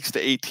 6 to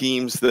 8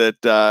 teams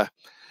that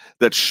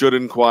should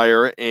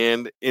inquire,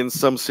 and in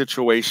some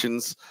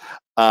situations,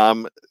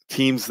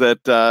 teams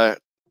that are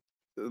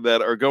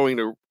going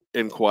to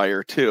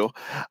inquire too,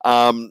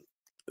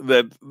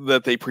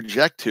 that they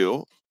project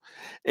to,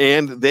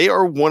 and they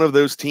are one of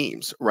those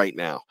teams right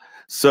now.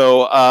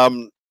 So,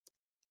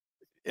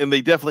 and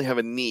they definitely have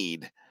a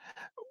need.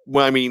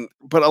 Well, I mean,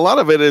 but a lot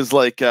of it is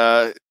like,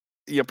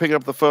 picking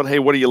up the phone. Hey,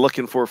 what are you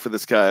looking for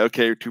this guy?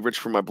 Okay, you're too rich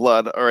for my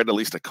blood. All right, at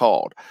least I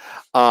called.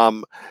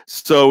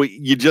 So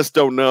you just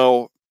don't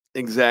know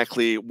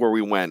exactly where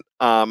we went.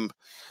 A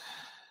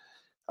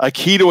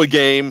key to a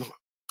game,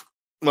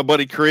 my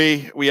buddy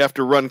Cree, we have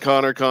to run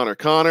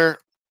Connor.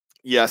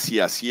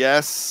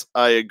 Yes.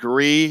 I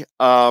agree.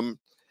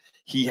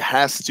 He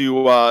has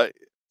to.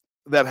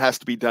 That has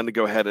to be done to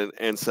go ahead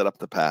and set up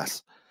the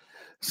pass.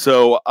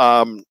 So,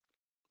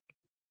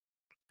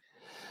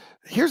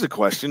 here's a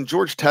question.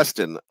 George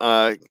Teston,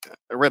 I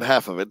read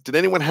half of it. Did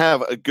anyone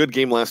have a good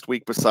game last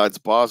week besides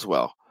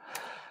Boswell?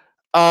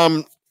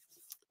 I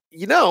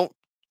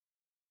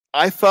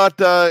thought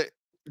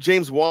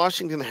James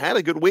Washington had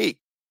a good week,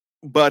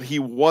 but he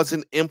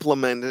wasn't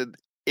implemented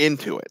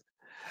into it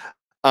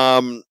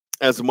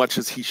as much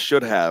as he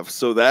should have.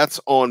 So that's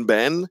on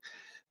Ben.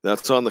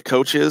 That's on the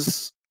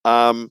coaches.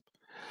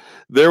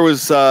 There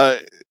was a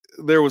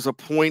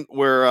point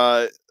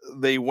where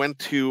they went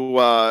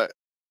to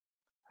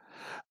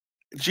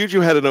Juju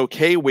had an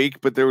okay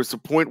week, but there was a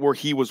point where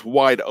he was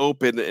wide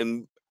open,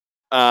 and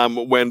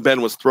when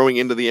Ben was throwing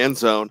into the end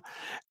zone,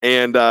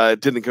 and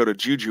didn't go to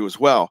Juju as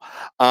well.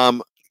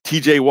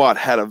 TJ Watt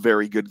had a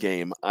very good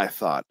game, I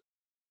thought,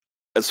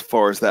 as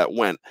far as that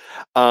went.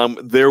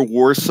 There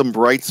were some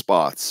bright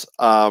spots.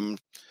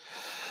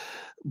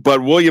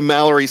 But William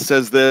Mallory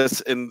says this,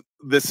 and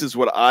this is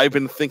what I've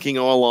been thinking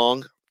all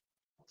along.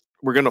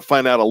 We're going to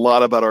find out a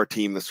lot about our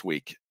team this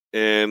week.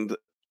 And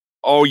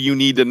all you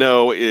need to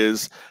know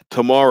is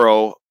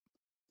tomorrow,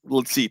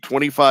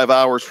 25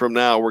 hours from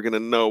now, we're going to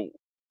know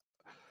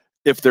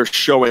if they're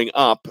showing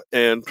up.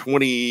 And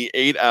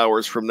 28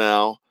 hours from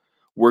now,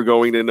 we're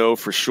going to know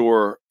for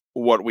sure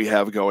what we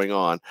have going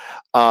on.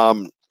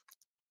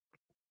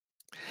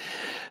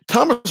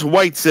 Thomas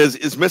White says,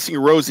 is missing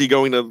Rosie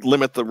going to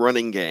limit the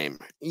running game?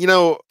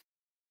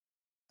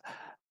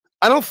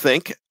 I don't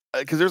think,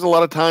 because there's a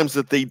lot of times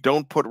that they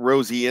don't put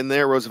Rosie in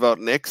there, Roosevelt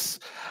Nix.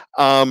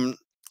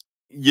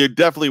 You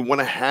definitely want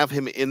to have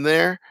him in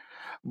there,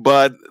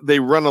 but they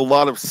run a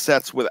lot of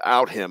sets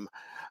without him.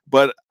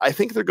 But I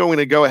think they're going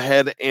to go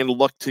ahead and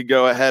look to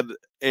go ahead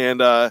and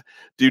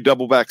do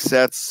double back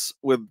sets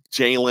with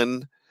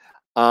Jalen,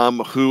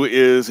 who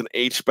is an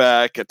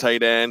H-back, a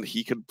tight end.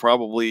 He could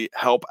probably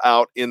help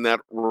out in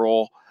that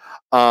role.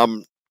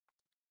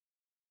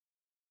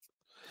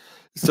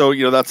 So,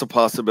 that's a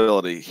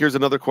possibility. Here's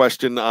another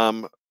question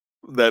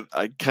that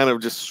I kind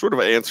of just sort of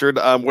answered.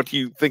 What do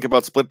you think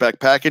about split back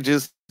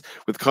packages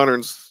with Connor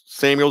and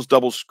Samuels?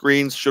 Double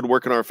screens should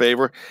work in our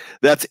favor.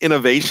 That's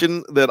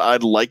innovation that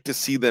I'd like to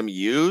see them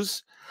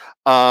use.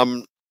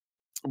 But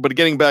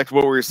getting back to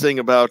what we were saying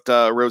about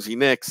Rosie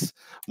Nix,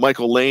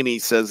 Michael Laney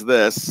says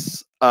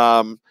this.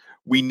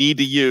 We need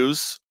to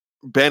use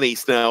Benny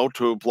Snell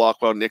to block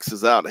while Nix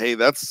is out. Hey,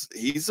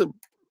 he's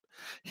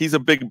a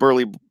big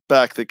burly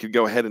back that could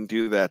go ahead and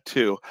do that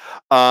too.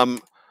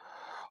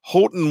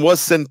 Holton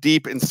was sent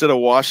deep instead of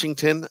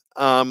Washington,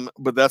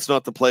 but that's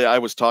not the play I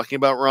was talking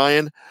about,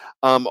 Ryan.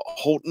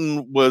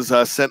 Holton was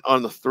sent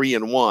on the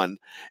 3-1,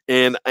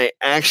 and I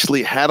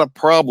actually had a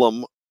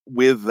problem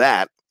with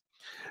that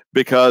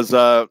because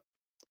we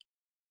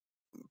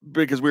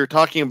were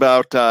talking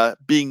about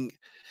being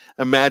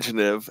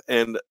imaginative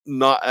and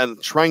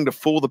trying to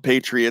fool the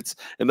Patriots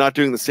and not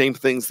doing the same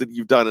things that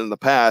you've done in the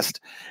past.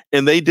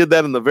 And they did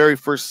that in the very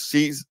first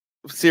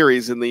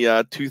series in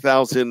the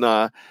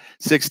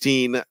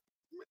 2016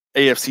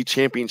 AFC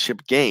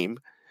Championship game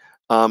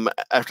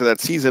after that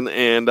season.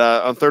 And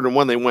on 3rd and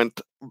 1, they went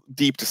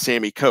deep to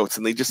Sammy Coates,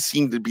 and they just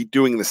seemed to be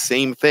doing the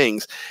same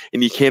things,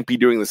 and you can't be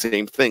doing the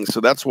same things. So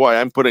that's why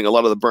I'm putting a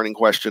lot of the burning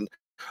question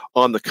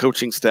on the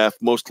coaching staff,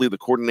 mostly the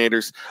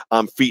coordinators,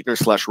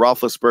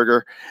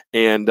 Fietner/Roethlisberger,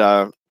 and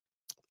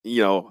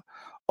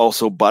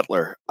also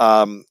Butler.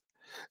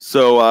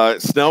 So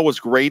Snell was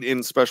great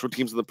in special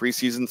teams in the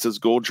preseason, says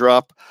Gold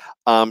Drop.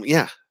 I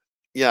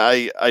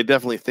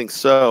definitely think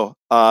so.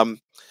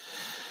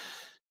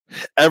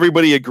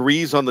 Everybody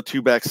agrees on the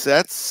 2-back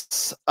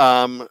sets,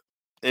 and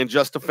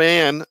Just a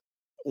Fan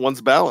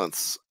wants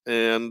balance,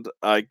 and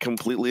I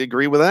completely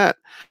agree with that.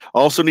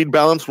 Also need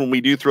balance when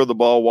we do throw the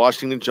ball.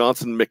 Washington,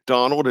 Johnson,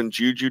 McDonald, and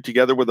Juju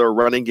together with our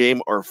running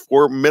game are a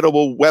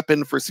formidable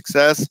weapon for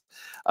success.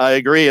 I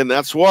agree, and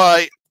that's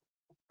why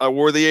I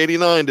wore the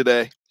 89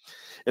 today.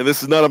 And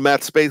this is not a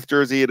Matt Spaeth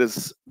jersey. It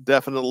is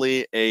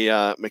definitely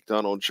a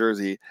McDonald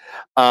jersey.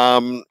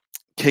 King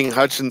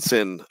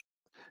Hutchinson,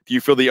 do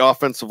you feel the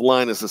offensive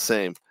line is the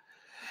same?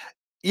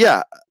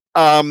 Yeah.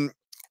 Um,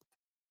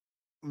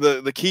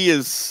 the key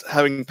is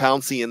having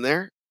Pouncey in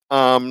there.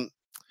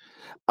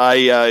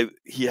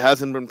 He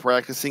hasn't been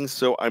practicing,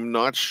 so I'm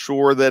not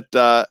sure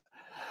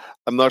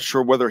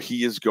whether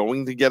he is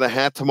going to get a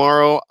hat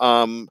tomorrow.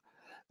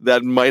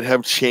 That might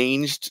have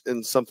changed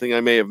and something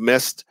I may have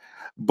missed,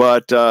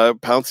 but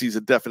Pouncey's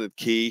a definite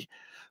key.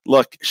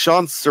 Look,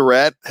 Sean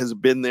Surratt has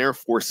been there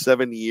for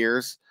 7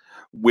 years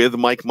with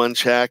Mike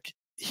Munchak.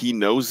 He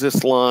knows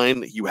this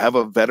line. You have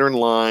a veteran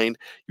line.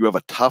 You have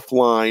a tough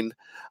line.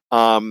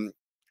 That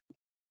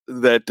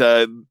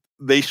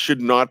they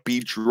should not be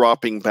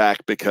dropping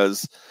back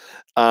because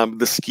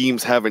the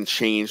schemes haven't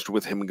changed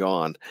with him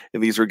gone.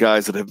 And these are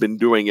guys that have been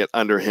doing it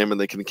under him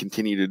and they can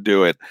continue to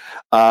do it.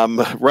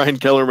 Ryan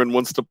Kellerman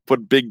wants to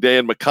put Big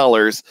Dan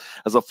McCullers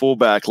as a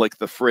fullback like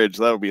the fridge.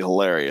 That would be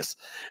hilarious.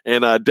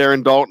 And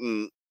Darren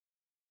Dalton,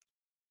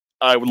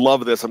 I would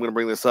love this. I'm going to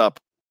bring this up.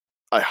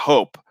 I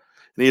hope.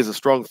 And he has a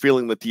strong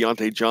feeling that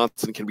Deontay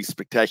Johnson can be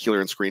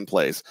spectacular in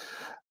screenplays.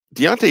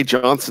 Deontay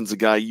Johnson's a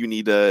guy you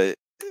need to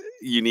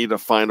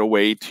find a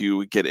way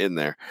to get in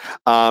there.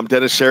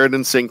 Dennis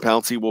Sheridan saying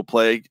Pouncey will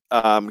play.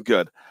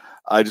 Good.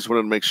 I just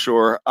wanted to make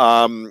sure.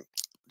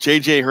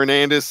 JJ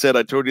Hernandez said,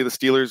 I told you the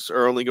Steelers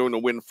are only going to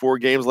win 4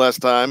 games last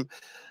time.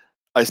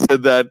 I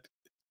said that.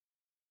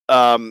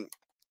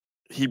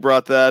 He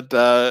brought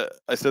that.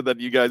 I said that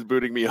you guys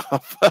booting me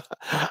off.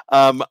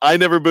 I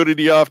never booted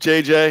you off,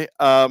 JJ.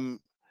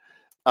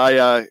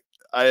 I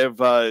have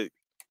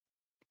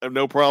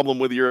no problem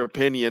with your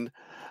opinion.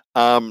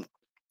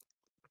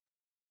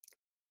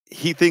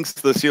 He thinks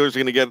the Steelers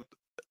are going to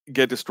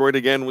get destroyed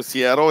again with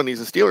Seattle, and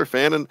he's a Steeler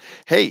fan. And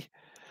hey,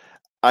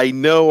 I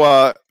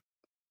know.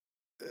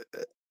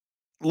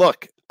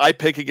 Look, I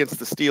pick against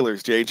the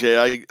Steelers,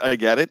 JJ. I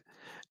get it,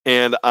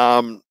 and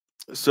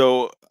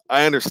so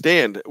I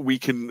understand. We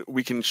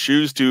can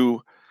choose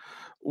to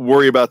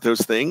worry about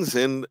those things,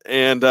 and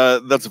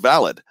that's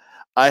valid.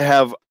 I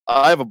have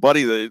a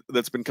buddy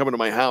that's been coming to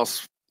my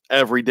house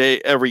every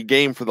day, every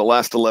game for the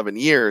last 11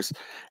 years,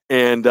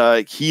 and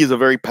he is a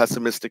very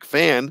pessimistic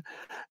fan,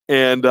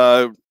 and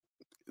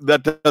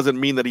that doesn't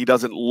mean that he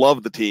doesn't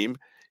love the team.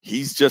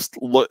 He's just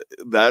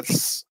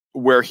that's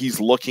where he's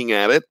looking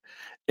at it,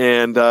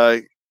 and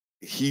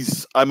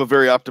I'm a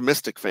very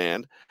optimistic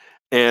fan,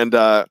 and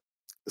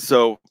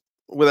so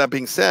with that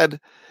being said,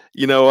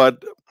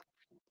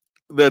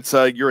 that's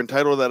you're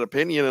entitled to that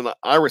opinion, and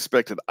I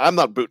respect it. I'm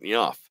not booting you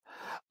off,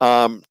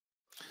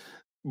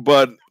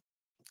 but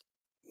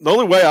the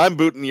only way I'm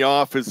booting you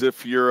off is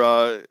if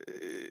you're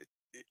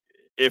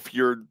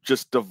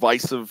just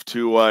divisive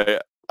to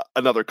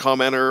another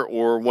commenter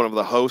or one of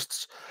the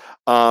hosts.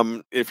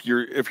 If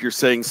you're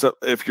saying so,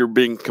 if you're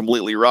being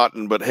completely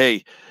rotten, but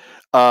hey,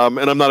 and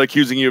I'm not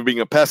accusing you of being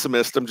a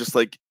pessimist. I'm just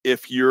like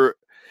if you're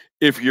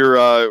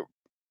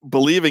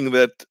believing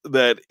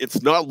that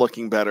it's not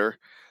looking better,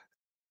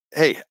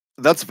 hey,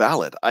 that's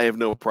valid. I have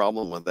no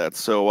problem with that.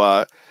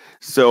 So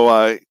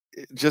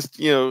just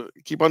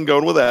keep on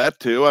going with that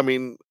too. I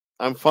mean,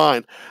 I'm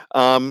fine.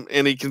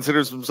 And he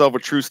considers himself a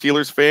true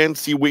Steelers fan.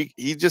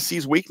 He just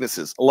sees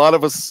weaknesses. A lot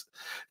of us,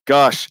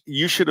 gosh,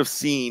 you should have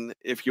seen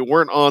if you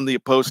weren't on the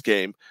post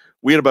game.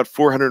 We had about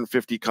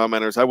 450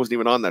 commenters. I wasn't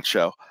even on that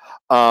show,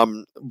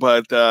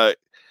 but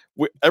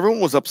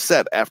everyone was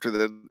upset after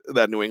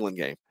that New England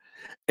game,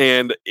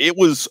 and it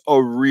was a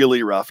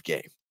really rough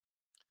game.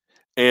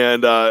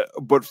 And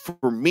but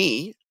for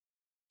me,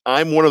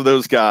 I'm one of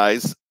those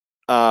guys.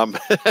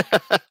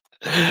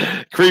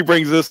 Cree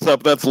brings this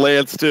up. That's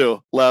Lance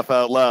too. Laugh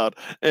out loud.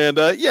 And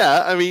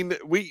yeah, I mean,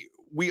 we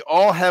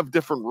all have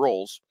different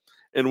roles,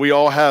 and we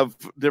all have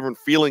different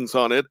feelings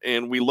on it,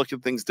 and we look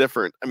at things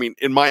different. I mean,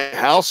 in my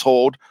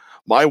household,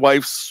 my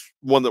wife's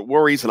one that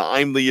worries, and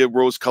I'm the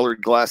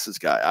rose-colored glasses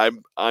guy.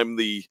 I'm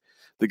the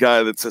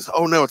guy that says,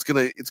 "Oh no, it's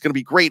gonna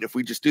be great if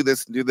we just do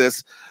this and do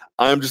this."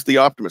 I'm just the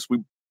optimist.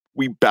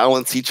 We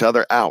balance each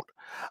other out.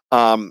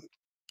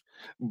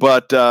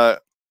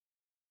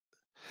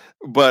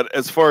 But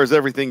as far as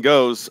everything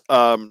goes,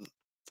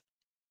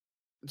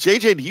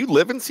 JJ, do you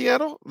live in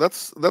Seattle?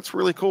 That's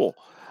really cool.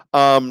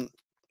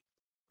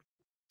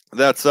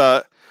 That's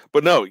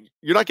but no,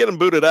 you're not getting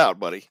booted out,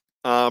 buddy.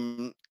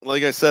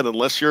 Like I said,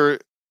 unless you're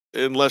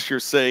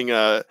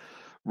saying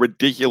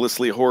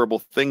ridiculously horrible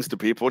things to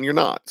people, and you're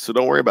not, so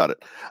don't worry about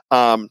it.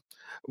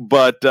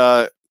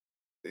 But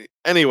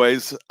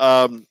anyways,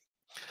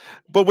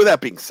 but with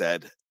that being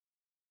said,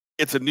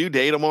 it's a new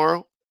day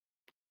tomorrow,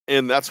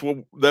 and that's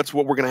what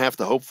we're going to have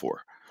to hope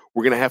for.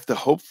 We're going to have to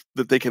hope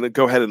that they can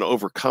go ahead and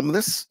overcome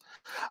this.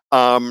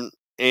 And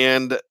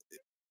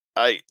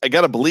I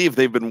got to believe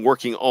they've been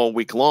working all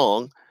week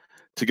long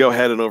to go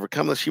ahead and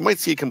overcome this. You might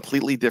see a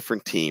completely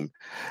different team.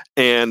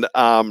 And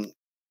and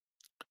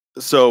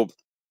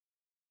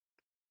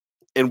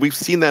we've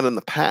seen that in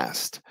the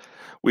past.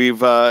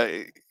 We've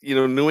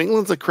New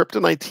England's a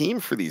kryptonite team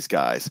for these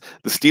guys.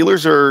 The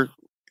Steelers are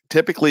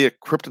typically a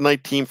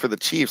kryptonite team for the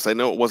Chiefs. I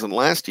know it wasn't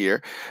last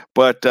year,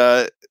 but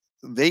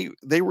they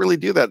really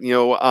do that.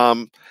 You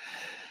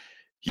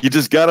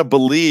just got to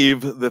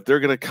believe that they're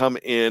going to come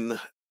in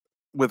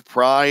with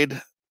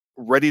pride,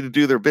 ready to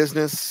do their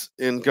business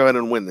and go ahead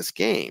and win this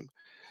game.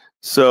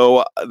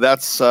 So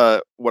that's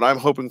what I'm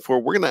hoping for.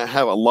 We're going to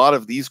have a lot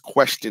of these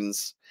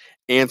questions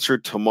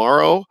answered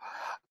tomorrow.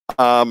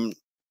 And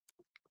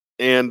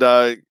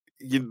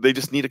they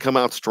just need to come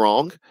out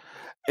strong.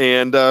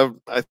 And I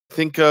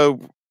think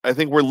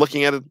we're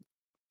looking at it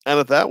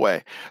that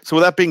way. So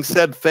with that being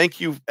said,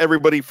 thank you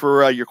everybody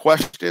for your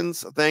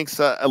questions. Thanks.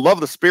 I love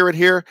the spirit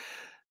here.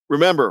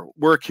 Remember,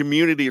 we're a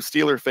community of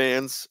Steeler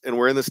fans, and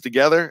we're in this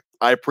together.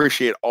 I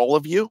appreciate all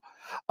of you.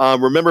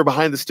 Remember,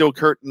 behind the steel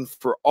curtain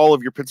for all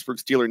of your Pittsburgh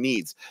Steeler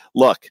needs.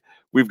 Look,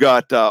 we've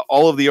got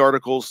all of the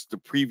articles to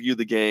preview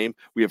the game.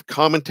 We have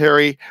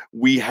commentary.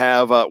 We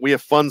have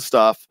fun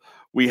stuff.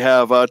 We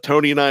have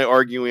Tony and I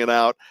arguing it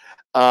out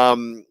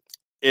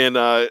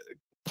in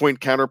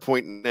point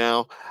counterpoint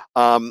now.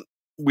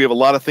 We have a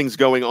lot of things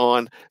going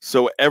on.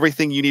 So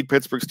everything you need,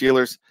 Pittsburgh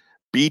Steelers,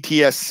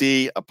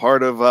 BTSC, a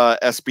part of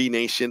SB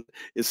Nation,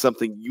 is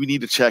something you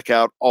need to check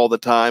out all the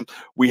time.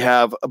 We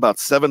have about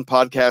 7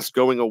 podcasts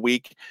going a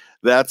week.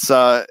 That's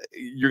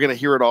you're going to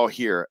hear it all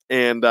here.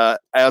 And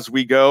as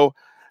we go,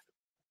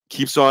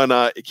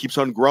 it keeps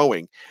on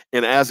growing.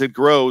 And as it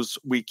grows,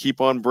 we keep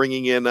on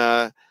bringing in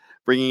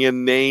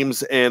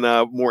names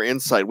and more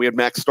insight. We had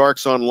Max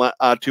Starks on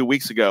 2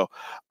 weeks ago.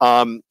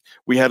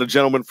 We had a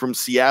gentleman from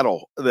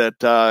Seattle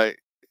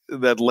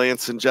that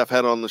Lance and Jeff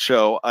had on the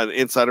show, an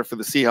insider for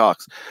the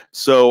Seahawks.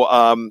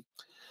 So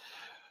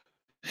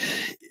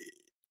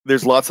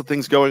there's lots of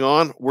things going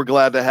on. We're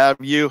glad to have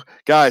you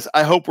guys.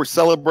 I hope we're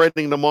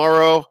celebrating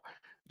tomorrow.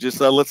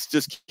 Let's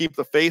just keep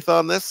the faith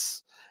on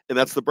this. And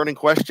that's the burning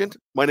question.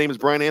 My name is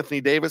Brian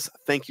Anthony Davis.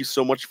 Thank you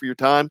so much for your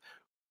time.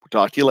 We'll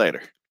talk to you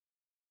later.